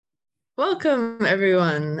Welcome,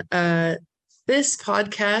 everyone. This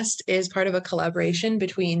podcast is part of a collaboration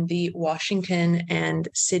between the Washington and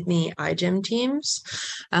Sydney iGEM teams.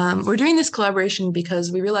 We're doing this collaboration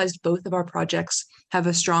because we realized both of our projects have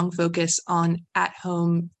a strong focus on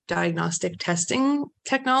at-home diagnostic testing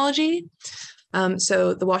technology.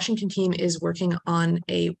 So the Washington team is working on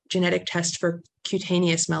a genetic test for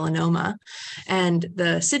cutaneous melanoma, and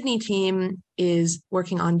the Sydney team is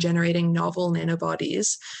working on generating novel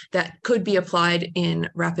nanobodies that could be applied in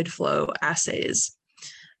rapid flow assays.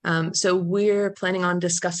 So we're planning on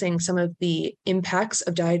discussing some of the impacts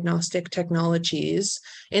of diagnostic technologies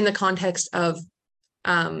in the context of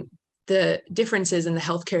the differences in the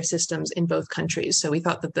healthcare systems in both countries. So we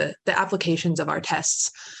thought that the applications of our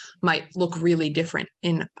tests might look really different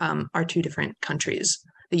in our two different countries,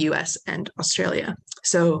 the US and Australia.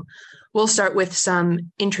 So we'll start with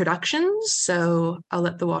some introductions. So I'll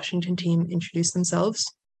let the Washington team introduce themselves.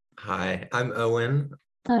 Hi, I'm Owen.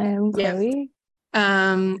 Hi, I'm Chloe.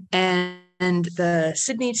 And the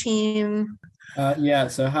Sydney team.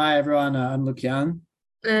 So hi everyone, I'm Lukian.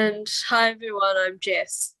 And hi everyone, I'm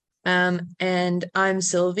Jess. And I'm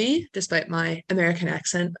Sylvie. Despite my American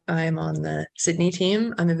accent, I'm on the Sydney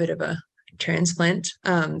team. I'm a bit of a transplant.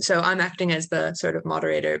 So I'm acting as the sort of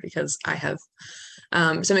moderator because I have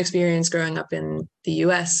some experience growing up in the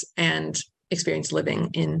US and experience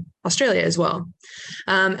living in Australia as well.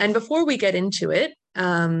 And before we get into it,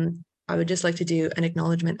 I would just like to do an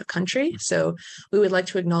acknowledgement of country. So we would like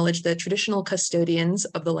to acknowledge the traditional custodians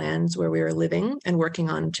of the lands where we are living and working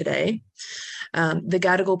on today. The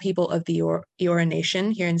Gadigal people of the Eora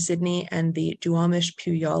Nation here in Sydney, and the Duwamish,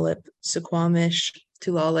 Puyallup, Suquamish,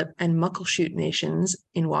 Tulalip, and Muckleshoot nations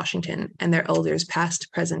in Washington, and their elders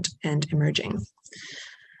past, present, and emerging.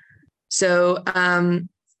 So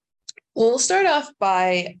we'll start off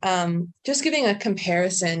by just giving a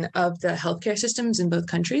comparison of the healthcare systems in both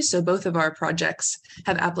countries. So both of our projects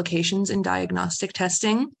have applications in diagnostic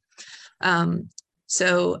testing.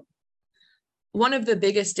 So one of the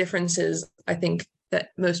biggest differences, I think,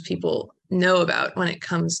 that most people know about when it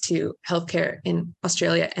comes to healthcare in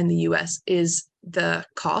Australia and the US is the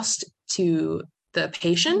cost to the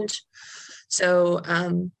patient. So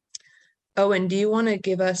Owen, do you want to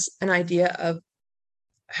give us an idea of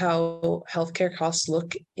how healthcare costs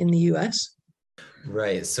look in the US?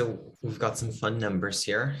 Right, so we've got some fun numbers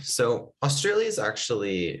here. So Australia is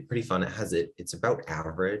actually pretty fun. It's about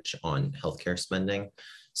average on healthcare spending.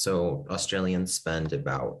 So Australians spend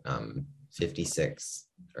about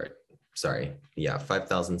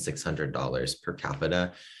 $5,600 per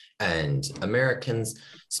capita, and Americans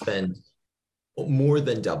spend more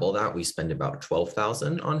than double that. We spend about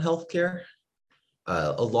 $12,000 on healthcare.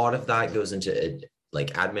 A lot of that goes into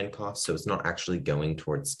like admin costs, so it's not actually going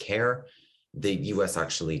towards care. The US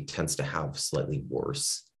actually tends to have slightly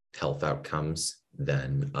worse health outcomes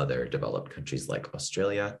than other developed countries like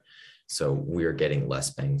Australia. So we're getting less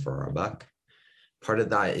bang for our buck. Part of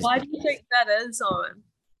that is— Why do you think that is, Owen?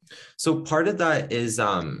 So part of that is,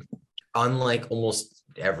 unlike almost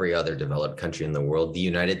every other developed country in the world, the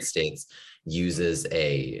United States uses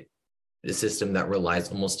a system that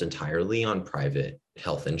relies almost entirely on private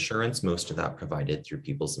health insurance, most of that provided through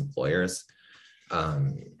people's employers.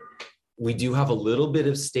 We do have a little bit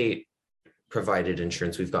of state provided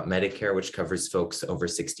insurance. We've got Medicare, which covers folks over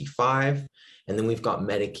 65. And then we've got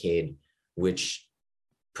Medicaid, which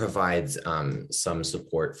provides some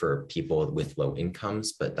support for people with low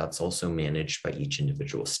incomes, but that's also managed by each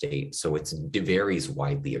individual state. So it varies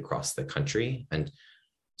widely across the country. And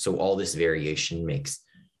so all this variation makes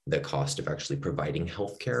the cost of actually providing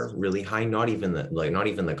healthcare really high, not even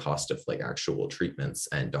the cost of like actual treatments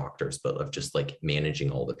and doctors, but of just like managing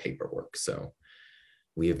all the paperwork. So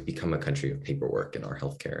we have become a country of paperwork in our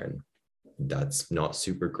healthcare, and that's not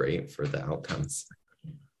super great for the outcomes.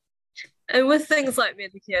 And with things like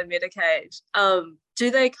Medicare and Medicaid, do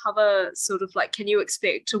they cover sort of like, can you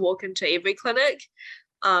expect to walk into every clinic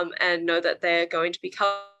and know that they're going to be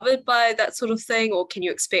covered by that sort of thing? Or can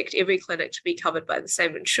you expect every clinic to be covered by the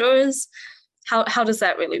same insurers? How does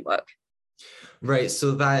that really work? Right.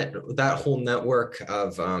 So that whole network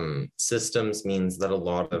of systems means that a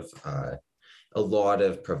lot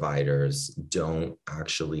of providers don't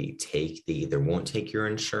actually they either won't take your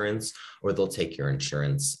insurance, or they'll take your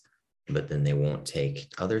insurance, but then they won't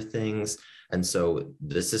take other things. And so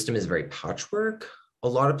the system is very patchwork. A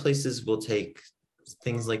lot of places will take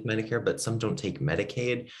things like Medicare, but some don't take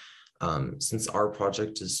Medicaid. Since our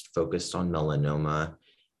project is focused on melanoma,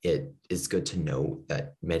 it is good to know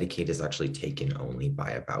that Medicaid is actually taken only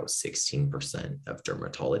by about 16% of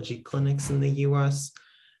dermatology clinics in the US.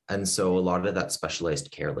 And so a lot of that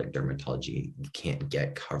specialized care like dermatology you can't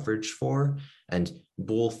get coverage for. And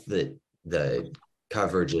both the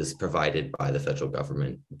coverages provided by the federal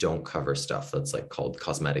government don't cover stuff that's like called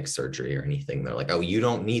cosmetic surgery or anything. They're like, oh, you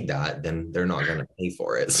don't need that, then they're not going to pay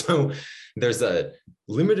for it. So there's a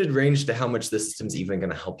limited range to how much the system's even going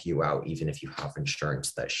to help you out, even if you have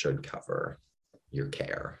insurance that should cover your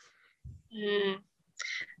care.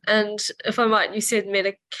 And if I might, you said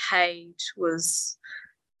Medicaid was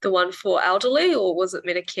the one for elderly, or was it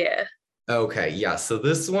Medicare? Okay, yeah. So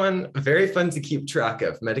this one, very fun to keep track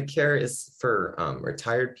of. Medicare is for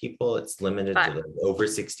retired people. It's limited to the over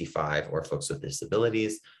 65 or folks with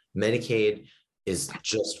disabilities. Medicaid is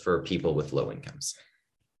just for people with low incomes.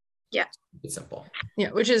 Yeah. It's simple. Yeah,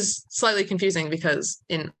 which is slightly confusing because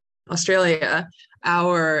in Australia,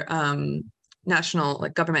 our national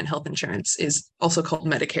like government health insurance is also called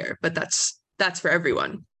Medicare, but that's for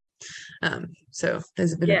everyone. So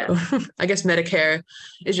there's a bit of, I guess Medicare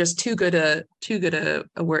is just too good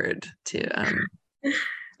a word to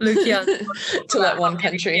Luke, to let one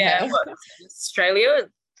country have. Australia,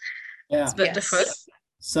 Yeah. it's a bit different.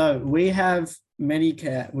 So we have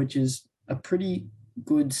Medicare, which is a pretty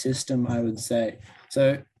good system, I would say.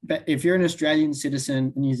 So but if you're an Australian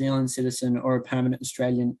citizen, a New Zealand citizen, or a permanent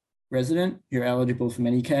Australian resident, you're eligible for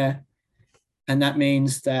Medicare. And that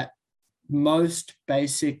means that most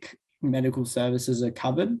basic medical services are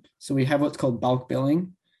covered. So we have what's called bulk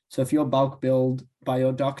billing. So if you're bulk billed by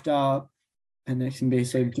your doctor, and there can be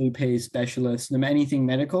sort of GP specialists, anything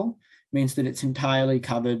medical, means that it's entirely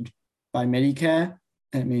covered by Medicare,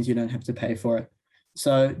 and it means you don't have to pay for it.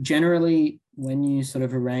 So generally, when you sort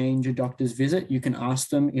of arrange a doctor's visit, you can ask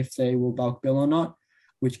them if they will bulk bill or not,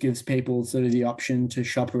 which gives people sort of the option to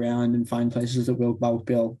shop around and find places that will bulk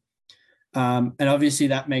bill. And obviously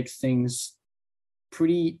that makes things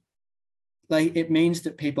pretty, like it means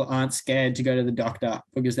that people aren't scared to go to the doctor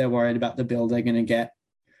because they're worried about the bill they're going to get,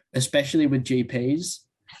 especially with GPs.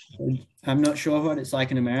 I'm not sure what it's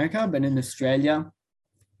like in America, but in Australia,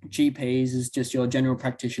 GPs is just your general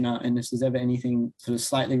practitioner. And if there's ever anything sort of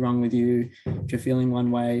slightly wrong with you, if you're feeling one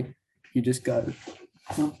way, you just go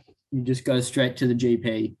straight to the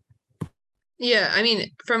GP. Yeah, I mean,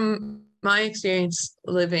 from my experience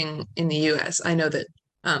living in the US, I know that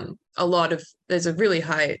there's a really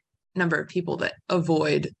high number of people that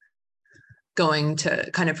avoid going to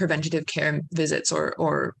kind of preventative care visits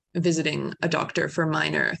or visiting a doctor for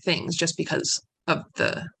minor things just because of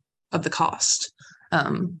the cost.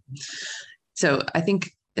 So I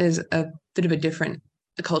think there's a bit of a different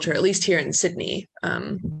culture, at least here in Sydney,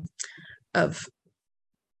 of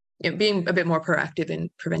being a bit more proactive in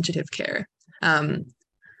preventative care.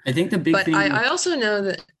 I think the big thing. But I also know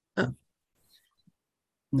that.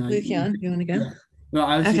 No, Lucian, you want to go? Yeah. Well,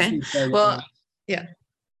 I was just going to say that, well, yeah.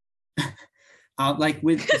 Like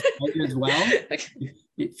with Australia as well, Okay.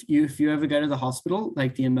 if you ever go to the hospital,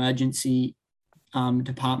 like the emergency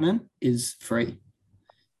department is free.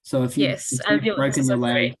 So if you've broken your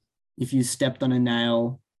leg, if you stepped on a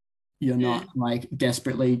nail, you're not like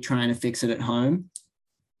desperately trying to fix it at home.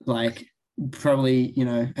 Like probably,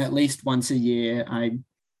 at least once a year, I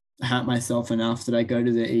hurt myself enough that I go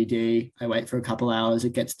to the ED, I wait for a couple hours,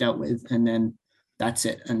 it gets dealt with, and then that's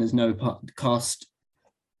it. And there's no cost,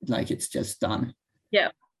 like it's just done. Yeah.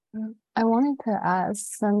 I wanted to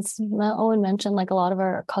ask, since Owen mentioned like a lot of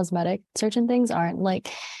our cosmetic certain things aren't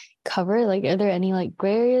like covered, like are there any like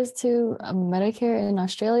gray areas to Medicare in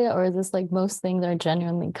Australia, or is this like most things are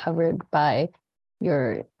genuinely covered by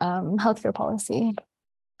your healthcare policy?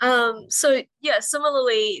 So yeah,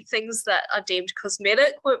 similarly, things that are deemed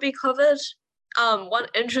cosmetic won't be covered. One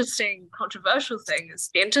interesting controversial thing is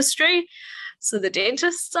dentistry. So the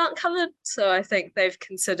dentists aren't covered. So I think they've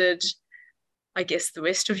considered, I guess, the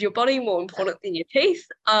rest of your body more important than your teeth.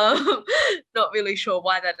 Not really sure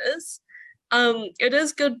why that is. It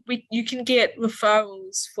is good. You can get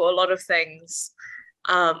referrals for a lot of things,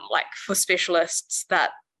 like for specialists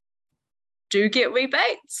that do get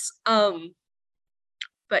rebates.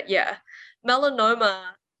 But yeah, melanoma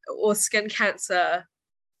or skin cancer,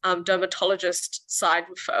 dermatologist side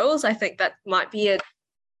referrals, I think that might be a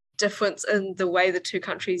difference in the way the two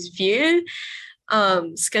countries view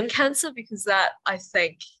skin cancer, because that I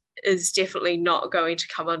think is definitely not going to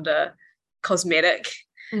come under cosmetic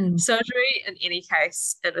surgery in any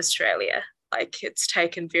case in Australia. Like it's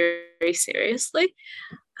taken very, very seriously.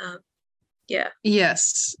 Yeah.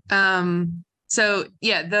 Yes. So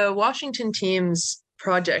yeah, the Washington team's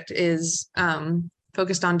project is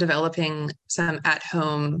focused on developing some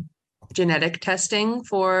at-home genetic testing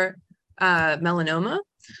for melanoma.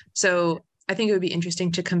 So I think it would be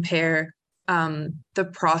interesting to compare the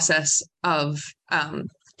process of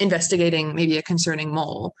investigating maybe a concerning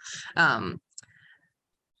mole,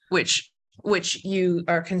 which you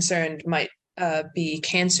are concerned might be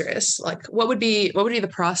cancerous. Like, what would be the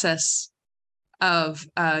process of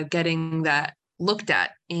getting that looked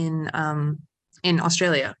at in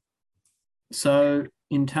Australia? So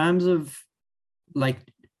in terms of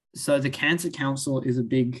so the Cancer Council is a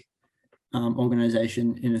big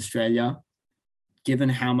organization in Australia. Given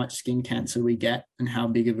how much skin cancer we get and how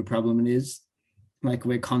big of a problem it is, like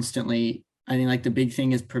we're constantly, I think like the big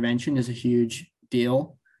thing is prevention is a huge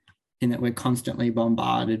deal in that we're constantly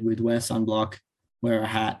bombarded with wear sunblock, wear a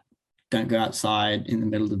hat, don't go outside in the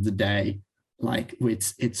middle of the day. Like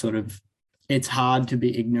it's hard to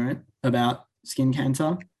be ignorant about skin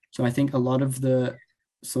cancer. So I think a lot of the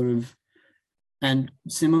and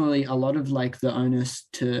similarly, a lot of like the onus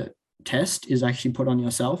to test is actually put on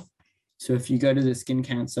yourself. So if you go to the Skin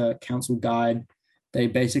Cancer Council guide, they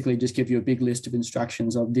basically just give you a big list of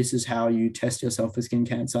instructions of this is how you test yourself for skin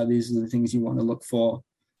cancer. These are the things you want to look for.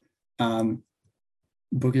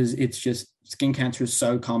 Because it's just, skin cancer is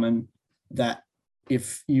so common that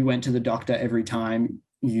if you went to the doctor every time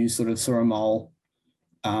you sort of saw a mole,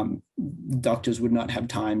 doctors would not have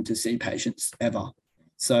time to see patients ever.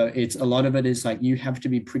 So it's a lot of it is like you have to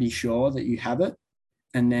be pretty sure that you have it,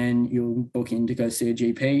 and then you'll book in to go see a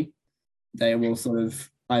GP. They will sort of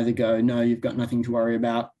either go, no, you've got nothing to worry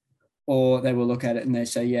about, or they will look at it and they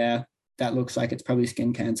say, yeah, that looks like it's probably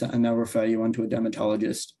skin cancer, and they'll refer you on to a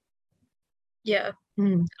dermatologist. Yeah,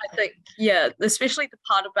 I think, yeah, especially the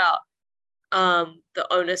part about the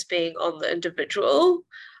onus being on the individual.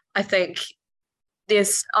 I think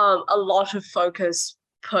there's a lot of focus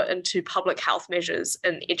put into public health measures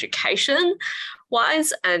and education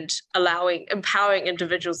wise, and empowering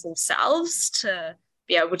individuals themselves to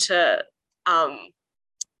be able to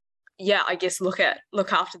I guess look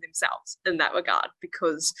after themselves in that regard,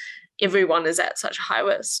 because everyone is at such a high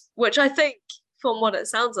risk, which I think from what it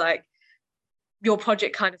sounds like your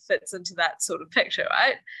project kind of fits into that sort of picture,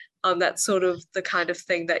 right? That's sort of the kind of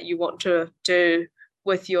thing that you want to do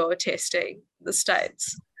with your testing in the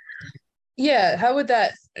States. Yeah, how would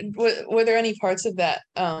that, were there any parts of that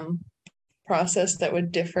process that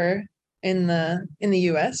would differ in the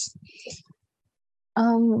US?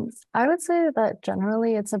 I would say that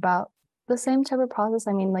generally it's about the same type of process.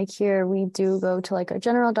 I mean, like here we do go to like a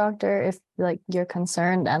general doctor if like you're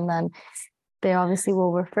concerned, and then they obviously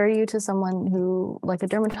will refer you to someone who, like a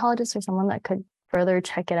dermatologist or someone that could further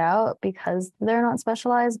check it out because they're not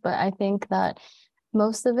specialized. But I think that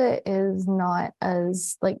most of it is not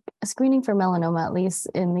as like a screening for melanoma, at least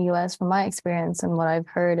in the US, from my experience. And what I've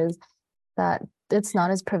heard is that it's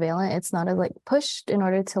not as prevalent. It's not as like pushed in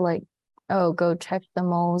order to like, oh, go check the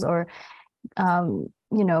moles or,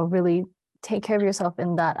 really take care of yourself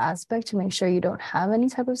in that aspect to make sure you don't have any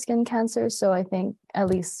type of skin cancer. So I think at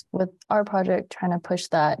least with our project, trying to push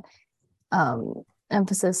that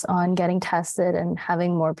emphasis on getting tested and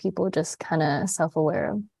having more people just kind of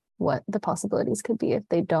self-aware of what the possibilities could be if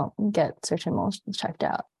they don't get certain moles checked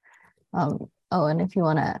out. And if you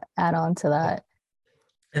want to add on to that.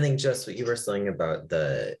 I think just what you were saying about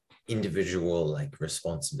the individual like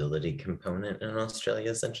responsibility component in Australia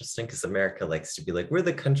is interesting, because America likes to be like, we're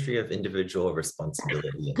the country of individual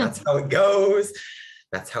responsibility, and that's how it goes.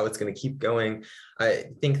 That's how it's going to keep going. I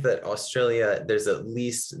think that Australia, there's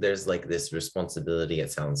like this responsibility,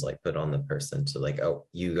 it sounds like, put on the person to like, oh,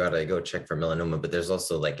 you got to go check for melanoma. But there's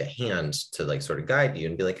also like a hand to like sort of guide you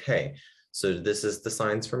and be like, hey, so this is the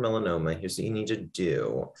signs for melanoma. Here's what you need to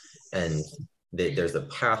do. And there's a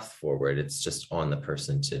path forward. It's just on the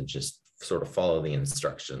person to just sort of follow the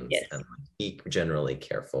instructions and be generally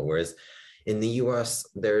careful. Whereas in the US,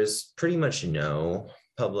 there's pretty much no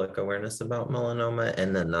public awareness about melanoma,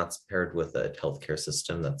 and then that's paired with a healthcare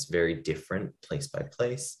system that's very different place by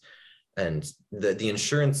place. And the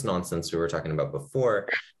insurance nonsense we were talking about before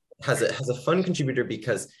has a fun contributor,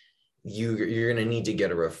 because you're going to need to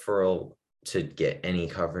get a referral to get any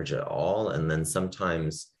coverage at all, and then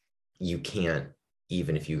sometimes you can't,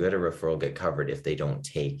 even if you get a referral, get covered if they don't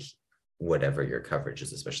take whatever your coverage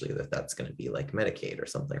is, especially if that's going to be like Medicaid or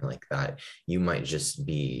something like that. You might just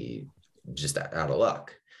be out of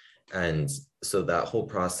luck. And so that whole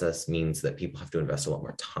process means that people have to invest a lot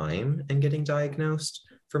more time in getting diagnosed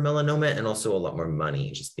for melanoma, and also a lot more money,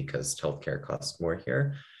 just because healthcare costs more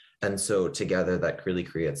here. And so together that really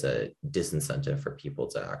creates a disincentive for people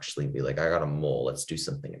to actually be like, I got a mole, let's do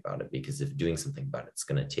something about it. Because if doing something about it's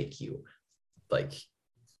going to take you like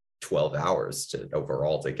 12 hours to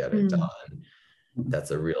get it done,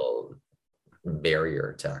 that's a real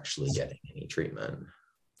barrier to actually getting any treatment.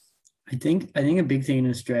 I think a big thing in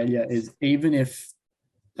Australia is, even if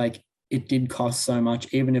like it did cost so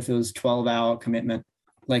much, even if it was 12-hour commitment,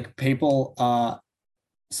 like people are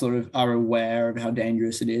aware of how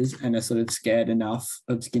dangerous it is and are sort of scared enough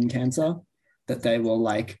of skin cancer that they will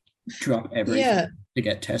like drop everything Yeah. to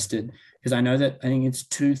get tested. Because I know that I think it's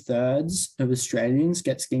 2/3 of Australians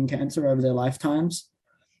get skin cancer over their lifetimes.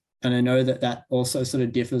 And I know that that also sort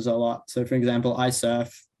of differs a lot. So for example, I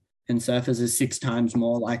surf, and surfers are 6 times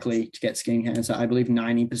more likely to get skin cancer. I believe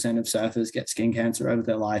 90% of surfers get skin cancer over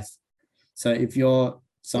their life. So if you're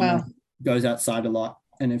someone Wow. who goes outside a lot,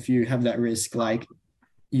 and if you have that risk, like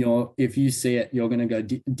if you see it, you're going to go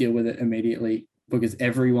deal with it immediately, because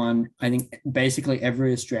everyone, I think basically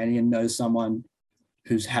every Australian knows someone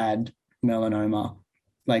who's had melanoma,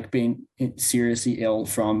 like been seriously ill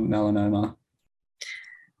from melanoma.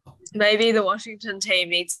 Maybe the Washington team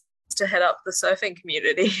needs to head up the surfing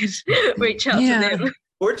community and reach out Yeah. to them.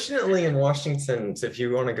 Fortunately, in Washington, if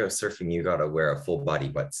you want to go surfing, you got to wear a full body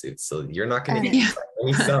wetsuit. So you're not going to get Yeah.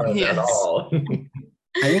 any sun Yes. at all.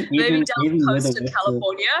 I think Maybe even, down even the with coast a of wetsuit,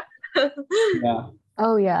 California. yeah.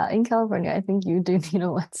 Oh yeah, in California, I think you do need a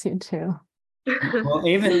wetsuit too. Well,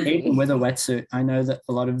 even with a wetsuit, I know that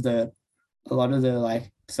a lot of the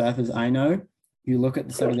like surfers I know, you look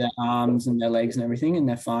at sort of their arms and their legs and everything, and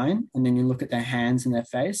they're fine. And then you look at their hands and their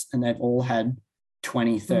face, and they've all had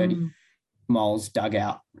 20, 30 Mm. moles dug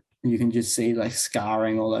out. You can just see like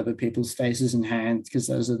scarring all over people's faces and hands, because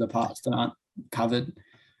those are the parts that aren't covered.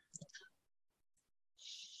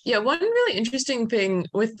 Yeah, one really interesting thing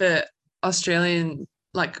with the Australian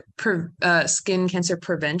like skin cancer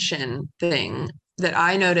prevention thing that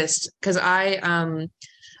I noticed, because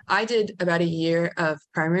I did about a year of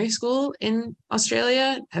primary school in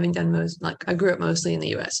Australia, having done I grew up mostly in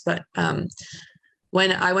the US, but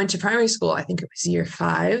when I went to primary school, I think it was year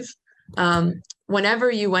 5, whenever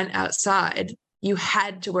you went outside, you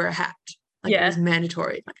had to wear a hat. Like it was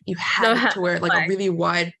mandatory. Like you had to wear like a really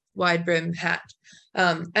wide brim hat.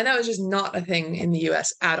 And that was just not a thing in the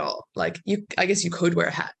US at all. Like I guess you could wear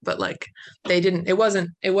a hat, but like it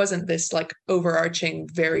wasn't this like overarching,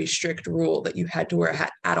 very strict rule that you had to wear a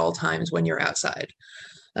hat at all times when you're outside.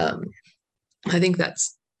 I think that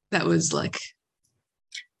was like,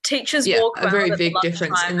 teachers walk a around very at big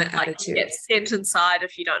difference in the and, like, attitude. you get sent inside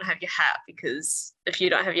if you don't have your hat, because if you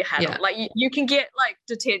don't have your hat on, like you can get like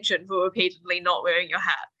detention for repeatedly not wearing your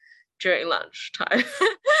hat during lunchtime.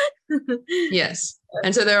 Yes.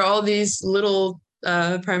 And so there are all these little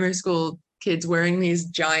primary school kids wearing these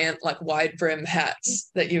giant like wide brim hats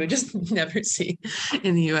that you would just never see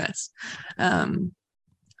in the US.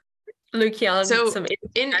 Lukian, so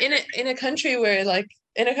in a country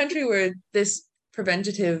where this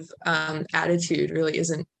preventative attitude really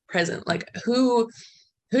isn't present, like who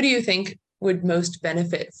do you think would most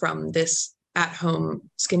benefit from this at-home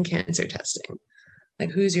skin cancer testing? Like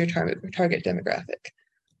who's your target demographic?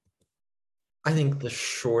 I think the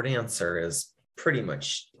short answer is pretty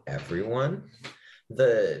much everyone.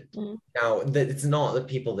 Now it's not the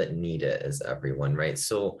people that need it as everyone, right?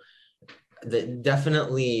 So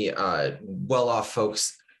definitely well-off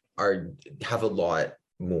folks have a lot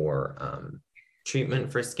more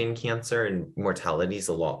treatment for skin cancer, and mortality is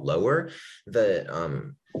a lot lower.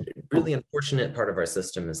 The really unfortunate part of our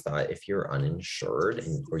system is that if you're uninsured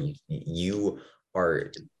or you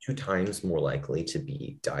are 2 times more likely to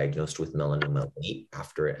be diagnosed with melanoma late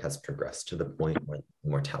after it has progressed to the point where the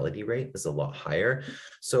mortality rate is a lot higher.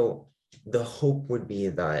 So the hope would be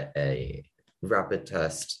that a rapid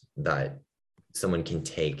test that someone can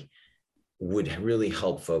take would really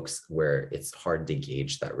help folks where it's hard to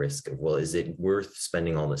gauge that risk of, well, is it worth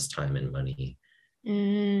spending all this time and money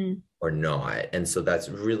or not? And so that's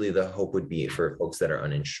really the hope would be for folks that are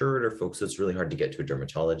uninsured, or folks that's really hard to get to a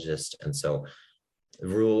dermatologist. And so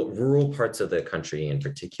rural parts of the country in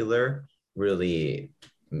particular, really,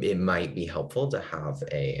 it might be helpful to have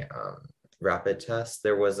a rapid test.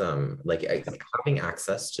 There was having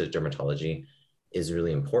access to dermatology is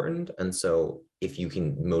really important. And so if you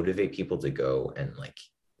can motivate people to go and like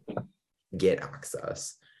get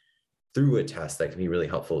access through a test, that can be really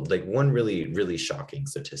helpful. Like one really, really shocking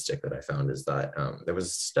statistic that I found is that there was a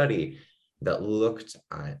study that looked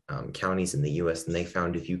at counties in the US, and they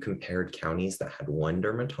found if you compared counties that had 1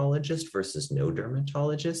 dermatologist versus no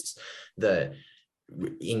dermatologists,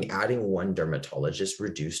 in adding 1 dermatologist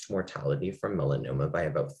reduced mortality from melanoma by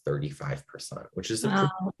about 35%, which is a pretty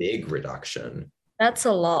big reduction. That's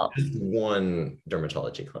a lot. Just 1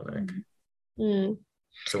 dermatology clinic.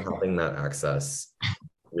 So having that access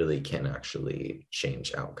really can actually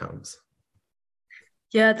change outcomes.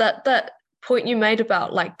 Yeah, that point you made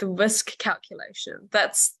about like the risk calculation,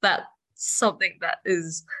 that something that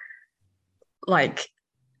is like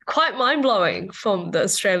quite mind-blowing from the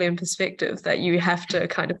Australian perspective, that you have to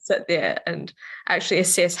kind of sit there and actually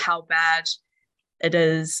assess how bad it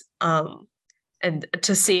is, and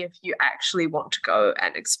to see if you actually want to go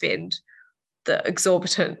and expend the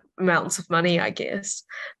exorbitant amounts of money, I guess.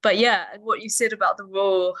 But yeah, and what you said about the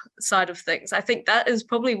rural side of things, I think that is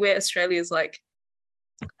probably where Australia's like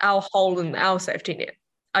our hole in our safety net,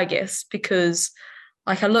 I guess, because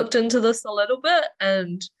like I looked into this a little bit,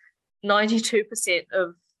 and 92%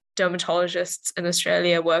 of dermatologists in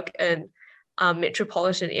Australia work in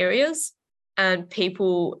metropolitan areas, and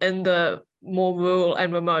people in the more rural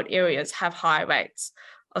and remote areas have higher rates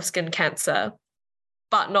of skin cancer.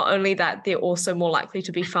 But not only that, they're also more likely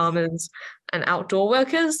to be farmers and outdoor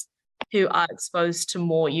workers who are exposed to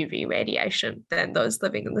more UV radiation than those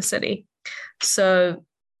living in the city. So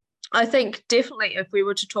I think definitely if we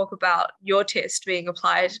were to talk about your test being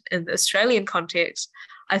applied in the Australian context,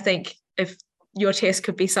 I think if your test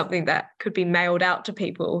could be something that could be mailed out to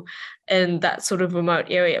people in that sort of remote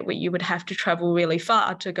area where you would have to travel really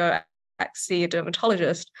far to go see a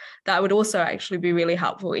dermatologist, that would also actually be really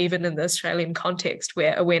helpful, even in the Australian context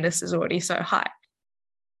where awareness is already so high.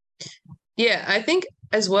 Yeah, I think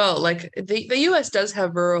as well, like the US does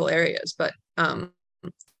have rural areas, but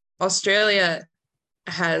Australia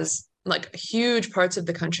has like huge parts of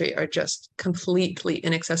the country are just completely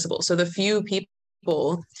inaccessible. So the few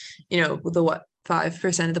people, the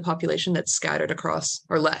 5% of the population that's scattered across,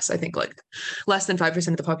 or less, I think like less than 5%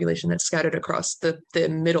 of the population that's scattered across the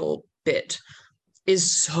middle bit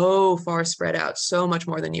is so far spread out, so much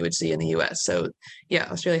more than you would see in the US. So yeah,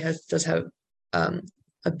 Australia does have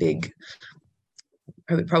a big,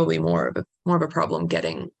 probably more of a problem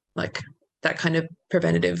getting like that kind of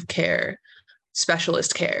preventative care,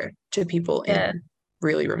 specialist care to people in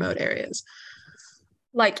really remote areas.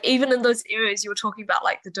 Like even in those areas you were talking about,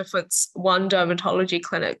 like the difference one dermatology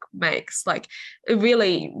clinic makes, like you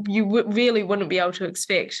really wouldn't be able to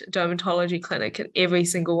expect a dermatology clinic in every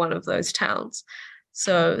single one of those towns.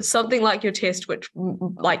 So something like your test, which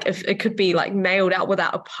like if it could be like mailed out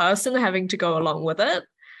without a person having to go along with it,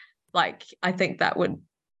 like I think that would,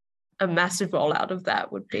 a massive rollout of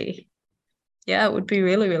that would be, it would be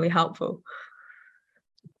really, really helpful.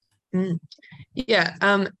 Yeah.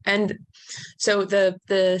 And so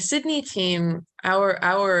the Sydney team,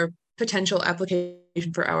 our potential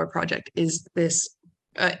application for our project is this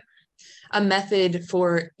a method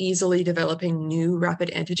for easily developing new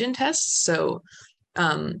rapid antigen tests. So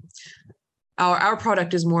our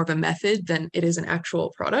product is more of a method than it is an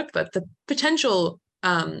actual product, but the potential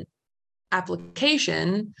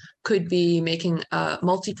application could be making a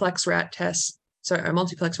multiplex rapid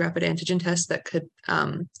antigen test that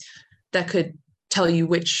could tell you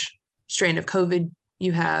which strain of COVID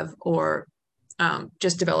you have, or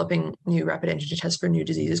just developing new rapid antigen tests for new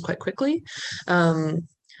diseases quite quickly.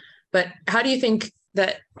 But how do you think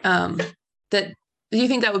that do you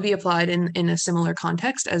think that would be applied in a similar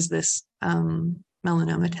context as this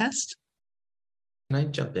melanoma test? Can I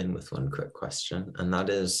jump in with one quick question? And that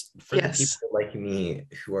is, for the people like me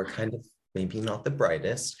who are kind of maybe not the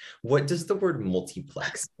brightest, what does the word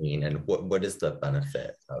multiplex mean, and what is the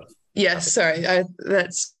benefit of? Yes, sorry,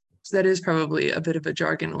 that is probably a bit of a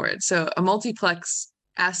jargon word. So a multiplex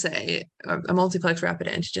assay, a multiplex rapid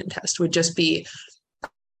antigen test would just be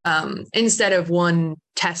instead of one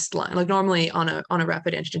test line, like normally on a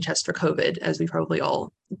rapid antigen test for COVID, as we probably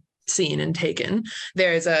all seen and taken,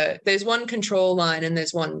 there's one control line and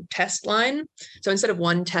there's one test line. So instead of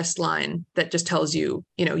one test line that just tells you,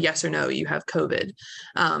 yes or no, you have COVID,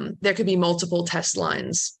 there could be multiple test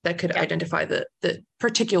lines that could identify the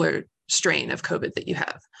particular strain of COVID that you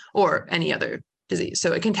have, or any other disease.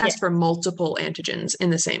 So it can test for multiple antigens in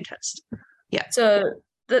the same test. Yeah. So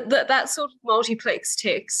that sort of multiplex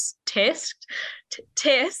test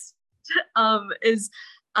is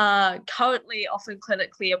currently often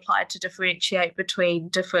clinically applied to differentiate between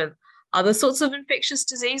different other sorts of infectious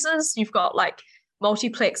diseases. You've got like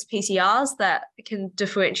multiplex PCRs that can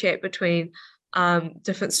differentiate between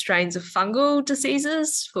different strains of fungal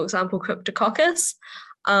diseases, for example, Cryptococcus.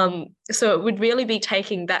 So it would really be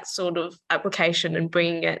taking that sort of application and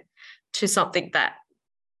bringing it to something that,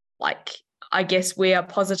 like, I guess we are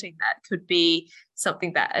positing that could be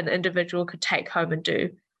something that an individual could take home and do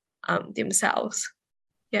themselves.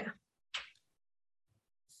 Yeah.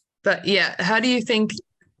 But yeah, how do you think,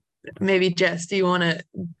 maybe Jess, do you want to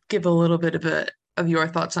give a little bit of your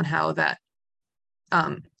thoughts on how that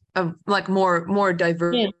like more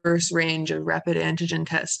diverse range of rapid antigen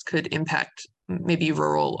tests could impact maybe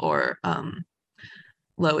rural or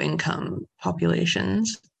low income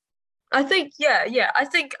populations? I think, yeah. I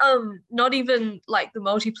think not even like the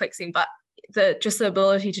multiplexing, but the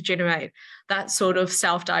ability to generate that sort of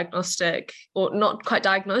self-diagnostic, or not quite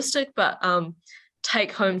diagnostic, but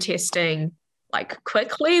take home testing like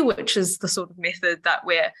quickly, which is the sort of method that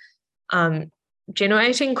we're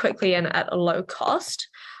generating quickly and at a low cost,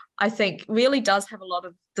 I think really does have a lot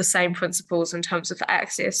of the same principles in terms of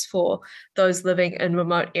access for those living in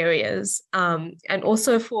remote areas, and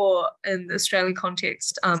also for, in the Australian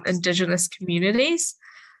context, Indigenous communities.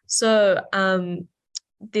 So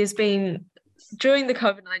there's been, during the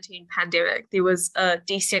COVID-19 pandemic, there was a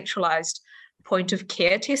decentralized point of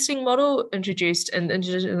care testing model introduced in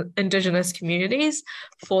Indigenous communities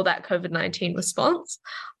for that COVID-19 response.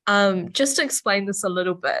 Just to explain this a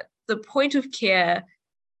little bit, the point of care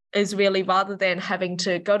is really, rather than having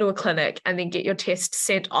to go to a clinic and then get your test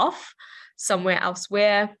sent off somewhere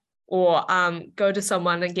elsewhere, or go to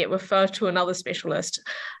someone and get referred to another specialist,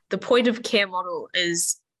 the point of care model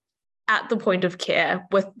is at the point of care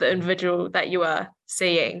with the individual that you are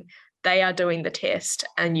seeing. They are doing the test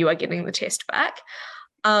and you are getting the test back.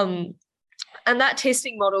 And that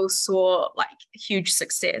testing model saw like huge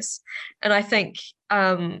success. And I think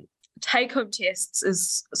take-home tests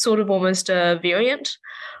is sort of almost a variant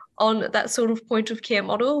on that sort of point of care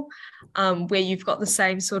model, where you've got the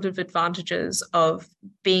same sort of advantages of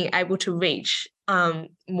being able to reach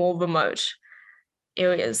more remote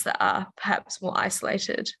areas that are perhaps more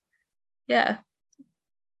isolated. Yeah.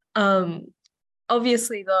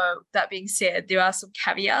 Obviously, though, that being said, there are some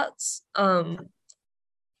caveats,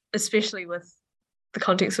 especially with the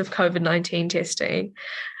context of COVID-19 testing.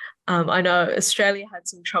 I know Australia had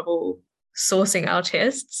some trouble sourcing our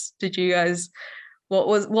tests. Did you guys? What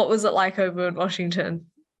was it like over in Washington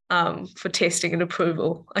for testing and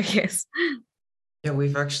approval, I guess? Yeah,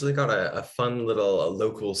 we've actually got a fun little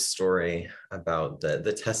local story about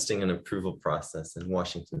the testing and approval process in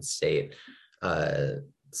Washington State.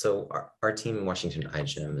 So our team in Washington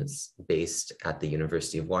iGEM is based at the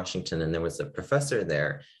University of Washington, and there was a professor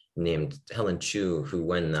there named Helen Chu who,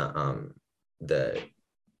 when the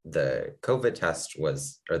COVID test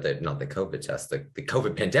was, or not the COVID test, the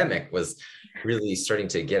COVID pandemic was really starting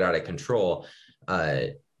to get out of control.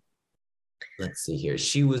 Let's see here.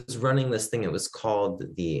 She was running this thing. It was called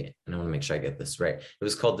and I want to make sure I get this right. It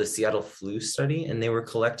was called the Seattle Flu Study, and they were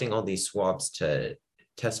collecting all these swabs to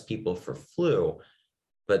test people for flu.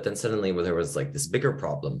 But then suddenly there was like this bigger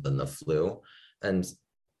problem than the flu. And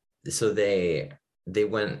so they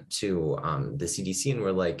went to the CDC and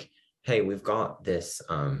were like, hey, we've got this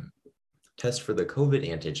test for the COVID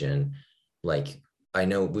antigen. Like, I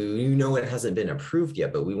know we know it hasn't been approved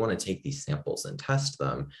yet, but we want to take these samples and test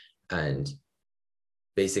them. And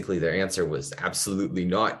basically their answer was absolutely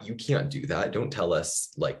not. You can't do that. Don't tell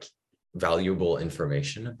us like valuable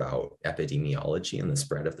information about epidemiology and the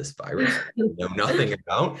spread of this virus you know nothing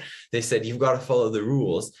about. They said you've got to follow the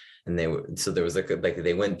rules. And so there was like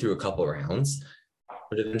they went through a couple rounds,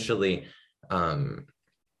 but eventually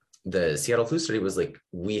the Seattle Flu Study was like,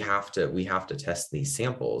 we have to test these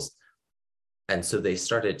samples. And so they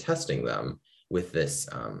started testing them with this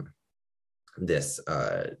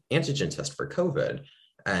antigen test for COVID.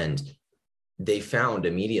 And they found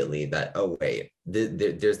immediately that, oh, wait,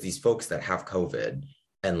 there's these folks that have COVID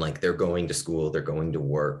and like they're going to school, they're going to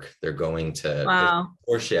work, they're going to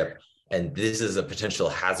worship, and this is a potential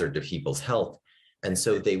hazard to people's health. And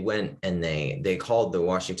so they went and they called the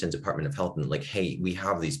Washington Department of Health and like, hey, we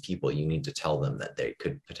have these people, you need to tell them that they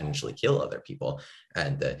could potentially kill other people.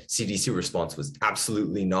 And the CDC response was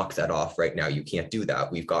absolutely knock that off right now. You can't do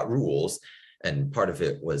that. We've got rules. And part of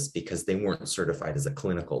it was because they weren't certified as a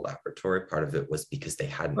clinical laboratory. Part of it was because they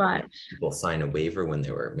hadn't people sign a waiver when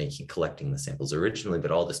they were collecting the samples originally,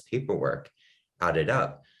 but all this paperwork added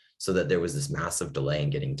up so that there was this massive delay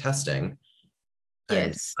in getting testing.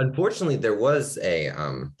 Yes. And unfortunately, there was a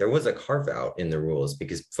carve out in the rules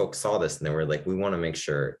because folks saw this and they were like, we want to make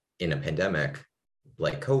sure in a pandemic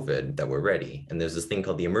like COVID that we're ready. And there's this thing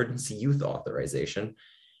called the Emergency Use Authorization.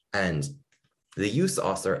 And the use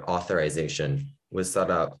authorization was set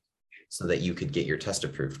up so that you could get your test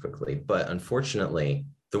approved quickly. But unfortunately,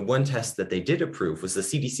 the one test that they did approve was the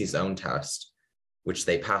CDC's own test, which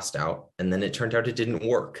they passed out. And then it turned out it didn't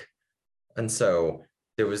work. And so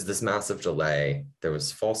there was this massive delay. There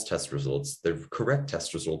was false test results. The correct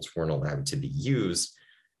test results weren't allowed to be used.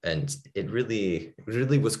 And it really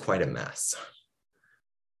was quite a mess.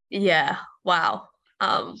 Yeah. Wow.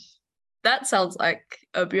 That sounds like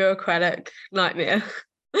a bureaucratic nightmare.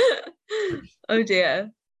 Oh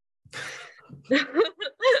dear.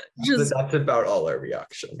 That's about all our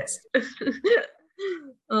reactions.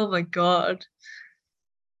 Oh my God.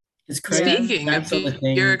 It's crazy. Speaking that of sort of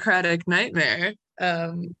thing. bureaucratic nightmare,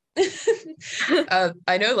 I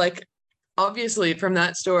know, like, obviously from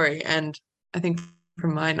that story, and I think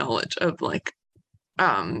from my knowledge of like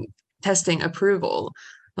testing approval,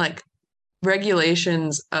 like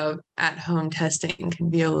regulations of at-home testing can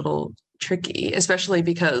be a little tricky, especially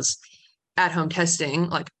because at-home testing,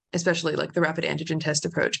 like especially like the rapid antigen test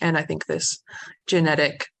approach, and I think this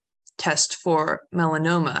genetic test for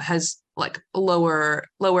melanoma has like lower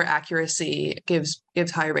accuracy, gives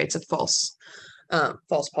high rates of false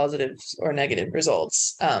positives or negative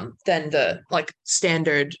results than the like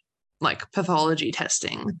standard like pathology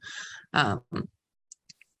testing. How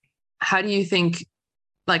do you think,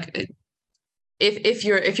 like, if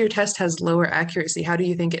your test has lower accuracy, how do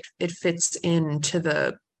you think it fits into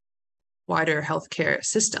the wider healthcare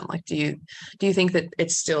system? Like, do you think that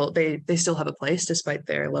it's still they still have a place despite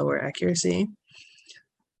their lower accuracy?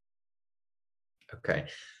 Okay,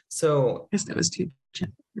 so I guess that was too.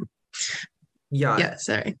 yeah, Yeah,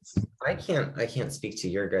 sorry. I can't speak to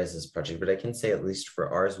your guys' project, but I can say at least for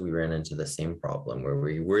ours, we ran into the same problem where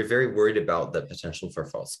we were very worried about the potential for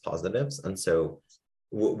false positives. And so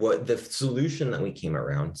what the solution that we came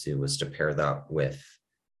around to was to pair that with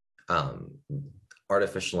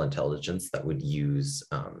artificial intelligence that would use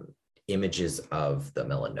images of the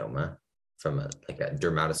melanoma from a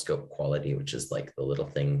dermatoscope quality, which is like the little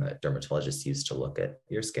thing that dermatologists use to look at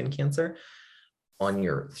your skin cancer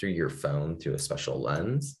through your phone through a special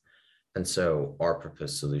lens. And so our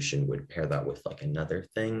proposed solution would pair that with like another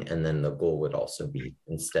thing. And then the goal would also be,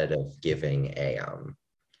 instead of giving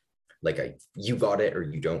you got it or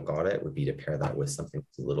you don't got it, would be to pair that with something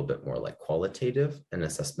a little bit more like qualitative, an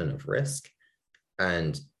assessment of risk.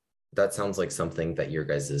 And that sounds like something that your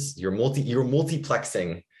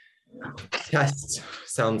multiplexing test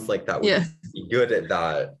sounds like that would be good at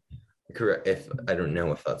that. Correct. If I don't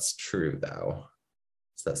know if that's true though.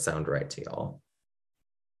 Does that sound right to y'all?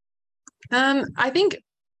 I think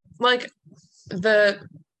like the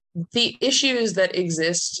issues that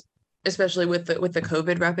exist, especially with the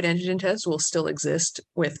COVID rapid antigen test, will still exist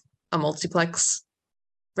with a multiplex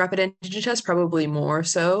rapid antigen test, probably more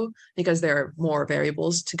so because there are more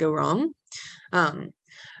variables to go wrong.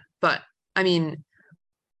 But I mean,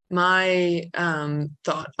 my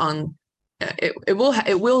thought on it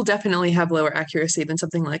will definitely have lower accuracy than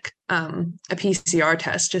something like a PCR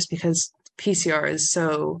test, just because PCR is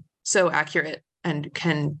so accurate and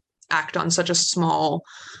can act on such a small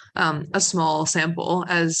sample,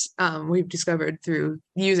 as we've discovered through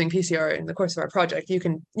using PCR in the course of our project. You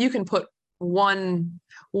can put one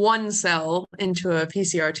cell into a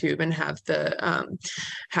PCR tube and have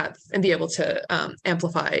be able to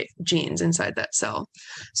amplify genes inside that cell.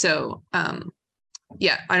 So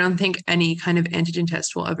yeah, I don't think any kind of antigen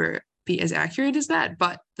test will ever be as accurate as that,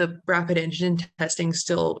 but the rapid antigen testing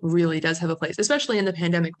still really does have a place, especially in the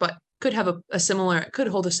pandemic, but could have could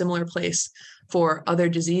hold a similar place for other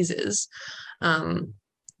diseases,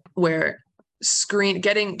 where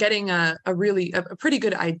getting a pretty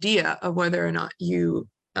good idea of whether or not you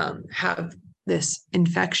have this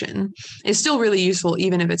infection is still really useful,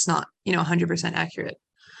 even if it's not 100% accurate.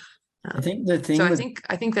 I think the thing. So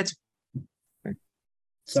I think that's.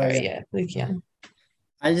 Sorry, yeah, we can.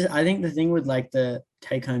 I think the thing with like the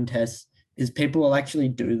take-home tests is people will actually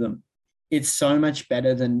do them. It's so much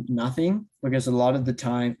better than nothing, because a lot of the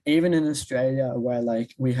time, even in Australia where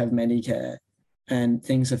like we have Medicare and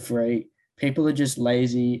things are free, people are just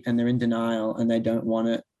lazy and they're in denial and they don't want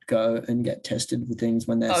to go and get tested for things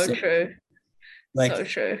when they're sick. True. Like, so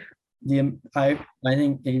true. I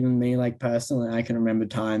think even me, like personally, I can remember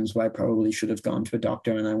times where I probably should have gone to a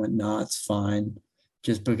doctor and I went, nah, it's fine.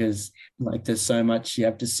 Just because like there's so much you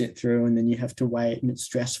have to sit through and then you have to wait and it's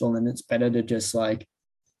stressful, and it's better to just like,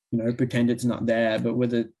 pretend it's not there. But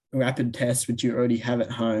with a rapid test, which you already have at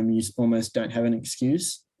home, you almost don't have an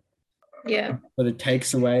excuse. Yeah. But it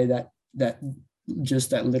takes away that just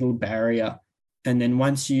that little barrier. And then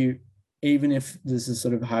once even if there's a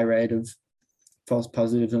sort of high rate of false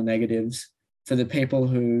positives or negatives, for the people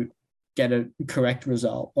who get a correct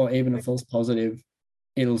result or even a false positive,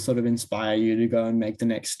 it'll sort of inspire you to go and make the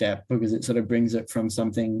next step, because it sort of brings it from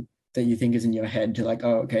something that you think is in your head to like,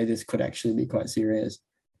 oh, okay, this could actually be quite serious.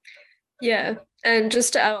 Yeah. And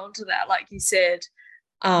just to add on to that, like you said,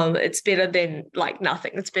 it's better than like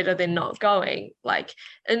nothing. It's better than not going. Like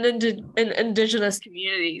in Indigenous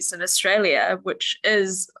communities in Australia, which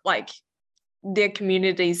is like their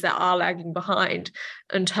communities that are lagging behind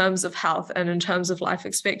in terms of health and in terms of life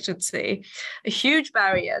expectancy. A huge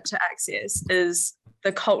barrier to access is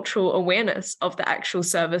the cultural awareness of the actual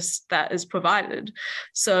service that is provided.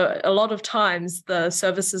 So a lot of times the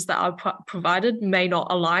services that are provided may not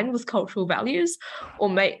align with cultural values, or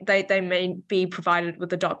they may be provided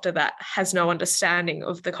with a doctor that has no understanding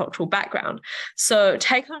of the cultural background. So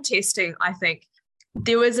take-home testing, I think,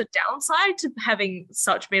 there is a downside to having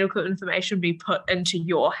such medical information be put into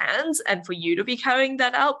your hands and for you to be carrying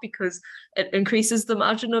that out, because it increases the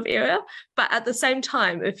margin of error. But at the same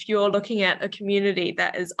time, if you're looking at a community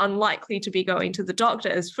that is unlikely to be going to the doctor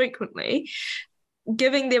as frequently,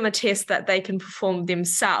 giving them a test that they can perform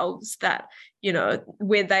themselves, that, you know,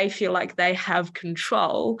 where they feel like they have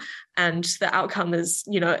control and the outcome is,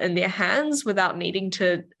 you know, in their hands without needing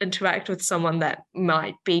to interact with someone that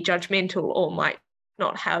might be judgmental or might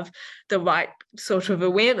not have the right sort of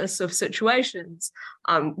awareness of situations,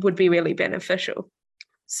 would be really beneficial.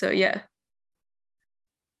 So yeah.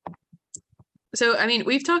 So, I mean,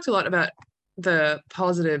 we've talked a lot about the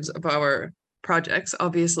positives of our projects.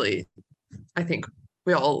 Obviously, I think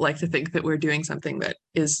we all like to think that we're doing something that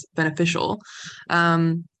is beneficial.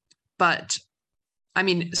 But I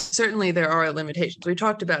mean, certainly there are limitations. We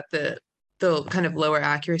talked about the kind of lower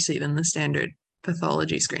accuracy than the standard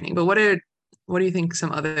pathology screening, but what do you think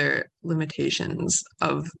some other limitations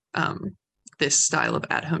of this style of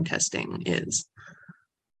at-home testing is?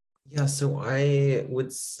 Yeah, so I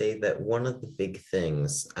would say that one of the big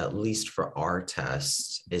things, at least for our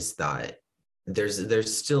test, is that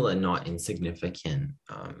there's still a not insignificant,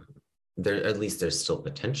 there's still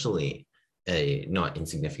potentially a not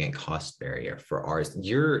insignificant cost barrier for ours.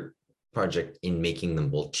 Your project, in making them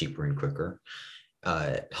both cheaper and quicker,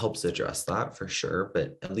 helps address that for sure.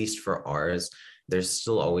 But at least for ours, there's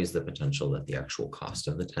still always the potential that the actual cost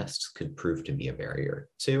of the test could prove to be a barrier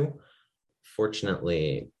too.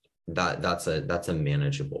 Fortunately, that's a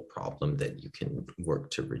manageable problem that you can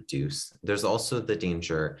work to reduce. There's also the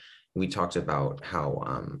danger. We talked about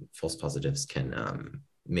how false positives can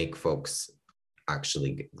make folks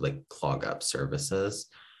actually like clog up services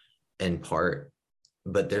in part,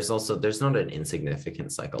 but there's not an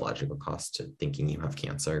insignificant psychological cost to thinking you have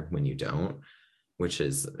cancer when you don't, which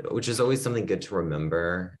is always something good to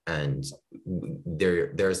remember. And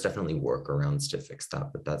there's definitely workarounds to fix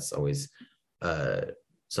that, but that's always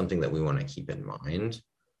something that we want to keep in mind.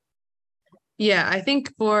 Yeah, I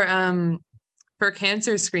think for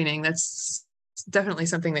cancer screening, that's definitely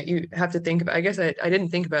something that you have to think about. I guess I didn't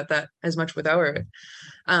think about that as much with our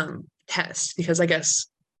test, because I guess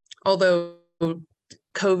although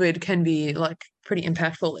COVID can be like pretty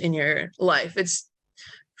impactful in your life, it's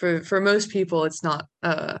for most people it's not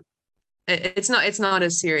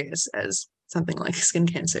as serious as something like skin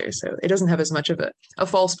cancer. So it doesn't have as much of a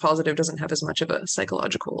false positive doesn't have as much of a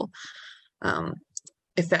psychological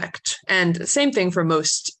effect. And same thing for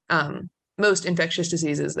most infectious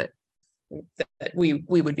diseases that we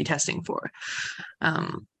would be testing for.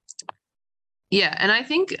 Yeah, and I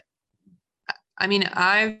think, I mean,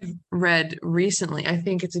 I've read recently, I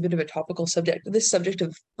think it's a bit of a topical subject, this subject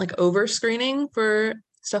of like over screening for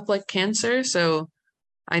stuff like cancer. So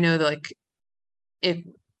I know that like if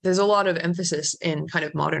there's a lot of emphasis in kind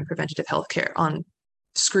of modern preventative healthcare on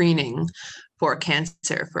screening for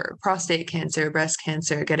cancer, for prostate cancer, breast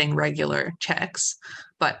cancer, getting regular checks.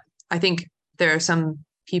 But I think there are some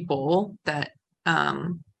people that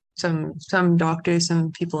some doctors,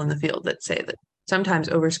 some people in the field that say that sometimes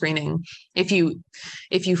over screening, if you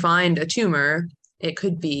find a tumor, it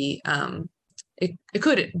could be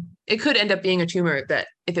it could end up being a tumor that,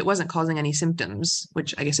 if it wasn't causing any symptoms,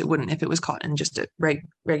 which I guess it wouldn't if it was caught in just a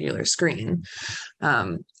regular screen,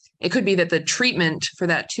 it could be that the treatment for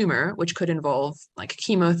that tumor, which could involve like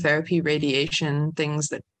chemotherapy, radiation, things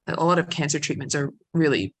that a lot of cancer treatments are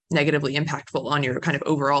really negatively impactful on your kind of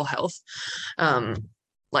overall health.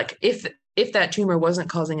 Like if that tumor wasn't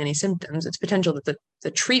causing any symptoms, it's potential that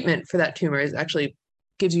the treatment for that tumor is actually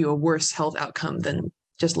gives you a worse health outcome than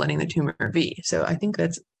just letting the tumor be. So I think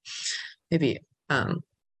that's maybe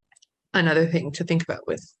another thing to think about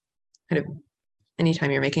with kind of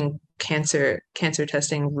anytime you're making cancer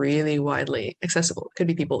testing really widely accessible. It could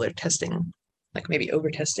be people that are testing, like maybe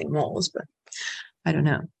over testing moles, but I don't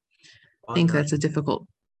know. I think that's a difficult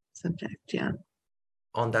subject. Yeah.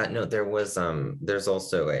 On that note, there's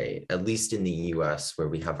also at least in the US, where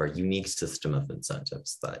we have our unique system of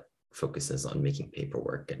incentives that focuses on making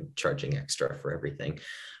paperwork and charging extra for everything.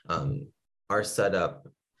 Our setup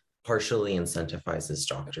partially incentivizes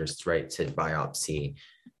doctors, right, to biopsy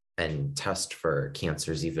and test for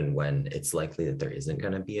cancers even when it's likely that there isn't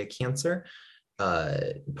going to be a cancer.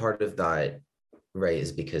 part of that, right,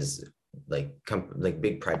 is because like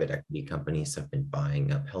big private equity companies have been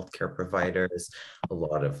buying up healthcare providers. A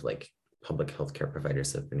lot of like public healthcare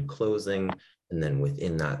providers have been closing. And then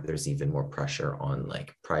within that, there's even more pressure on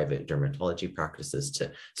like private dermatology practices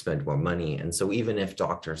to spend more money. And so even if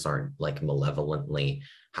doctors aren't like malevolently,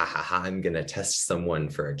 I'm going to test someone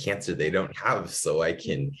for a cancer they don't have so I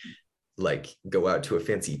can like go out to a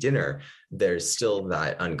fancy dinner, there's still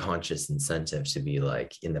that unconscious incentive to be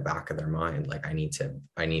like in the back of their mind, like I need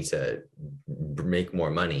to make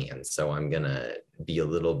more money, and so I'm gonna be a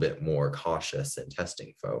little bit more cautious in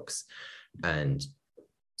testing folks. And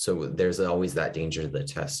so there's always that danger of the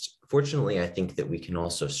test. Fortunately, I think that we can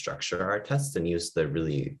also structure our tests and use the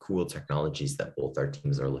really cool technologies that both our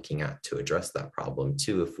teams are looking at to address that problem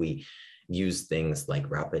too. If we use things like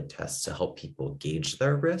rapid tests to help people gauge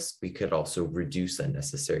their risk, we could also reduce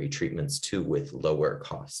unnecessary treatments too with lower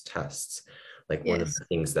cost tests. Like one of the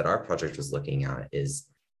things that our project was looking at is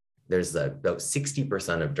there's about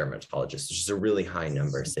 60% of dermatologists, which is a really high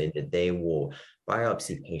number, say that they will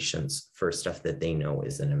biopsy patients for stuff that they know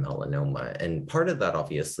isn't a melanoma. And part of that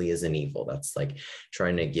obviously isn't evil. That's like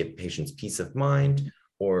trying to give patients peace of mind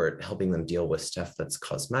or helping them deal with stuff that's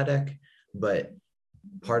cosmetic. But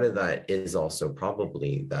part of that is also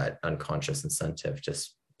probably that unconscious incentive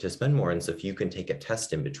to spend more. And so if you can take a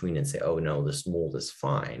test in between and say, oh no, this mold is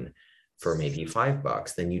fine for maybe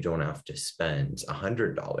 $5, then you don't have to spend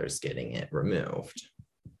 $100 getting it removed.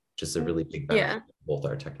 Just a really big benefit of both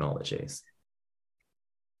our technologies.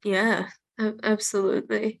 Yeah,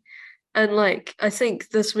 absolutely. And like, I think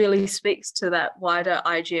this really speaks to that wider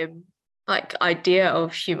IGM like idea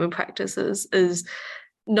of human practices, is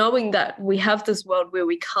knowing that we have this world where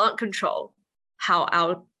we can't control how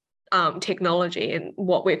our technology and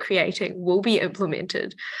what we're creating will be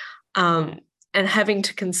implemented, and having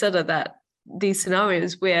to consider that these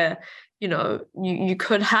scenarios where, you know, you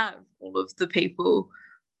could have all of the people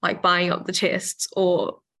like buying up the tests,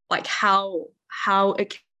 or like how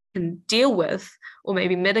it can deal with or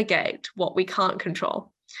maybe mitigate what we can't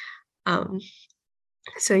control.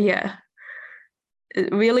 So yeah,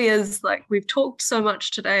 it really is like we've talked so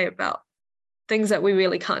much today about things that we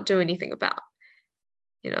really can't do anything about.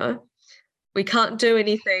 You know, we can't do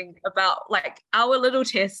anything about, like, our little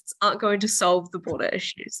tests aren't going to solve the broader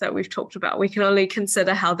issues that we've talked about. We can only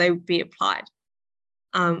consider how they would be applied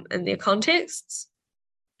in their contexts.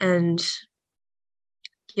 And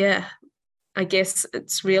yeah, I guess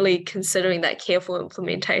it's really considering that careful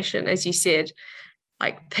implementation, as you said,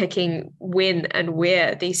 like picking when and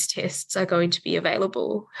where these tests are going to be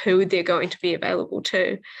available, who they're going to be available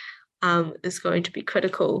to, is going to be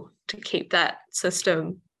critical to keep that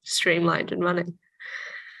system streamlined and running.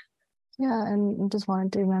 Yeah, and just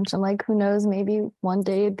wanted to mention, like, who knows, maybe one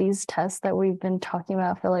day these tests that we've been talking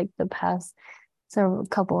about for like the past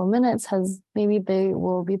couple of minutes maybe they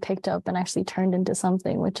will be picked up and actually turned into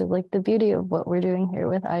something, which is like the beauty of what we're doing here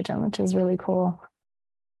with iGEM, which is really cool.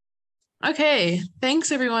 Okay,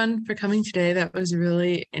 thanks everyone for coming today. That was a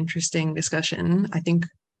really interesting discussion. I think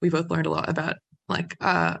we both learned a lot about like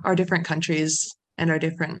our different countries and our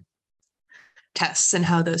different tests and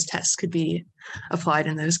how those tests could be applied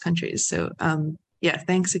in those countries. So yeah,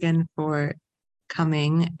 thanks again for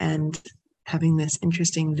coming and having this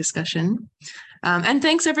interesting discussion. And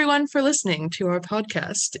thanks everyone for listening to our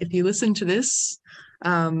podcast. If you listen to this,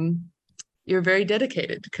 you're very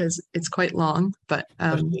dedicated because it's quite long, but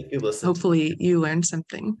hopefully you learned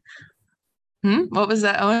something. What was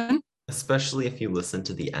that, Owen? Especially if you listen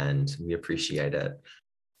to the end, we appreciate it.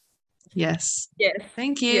 Yes. Yes.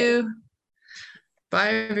 Thank you. Yeah.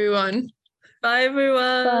 Bye, everyone. Bye,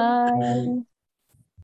 everyone. Bye.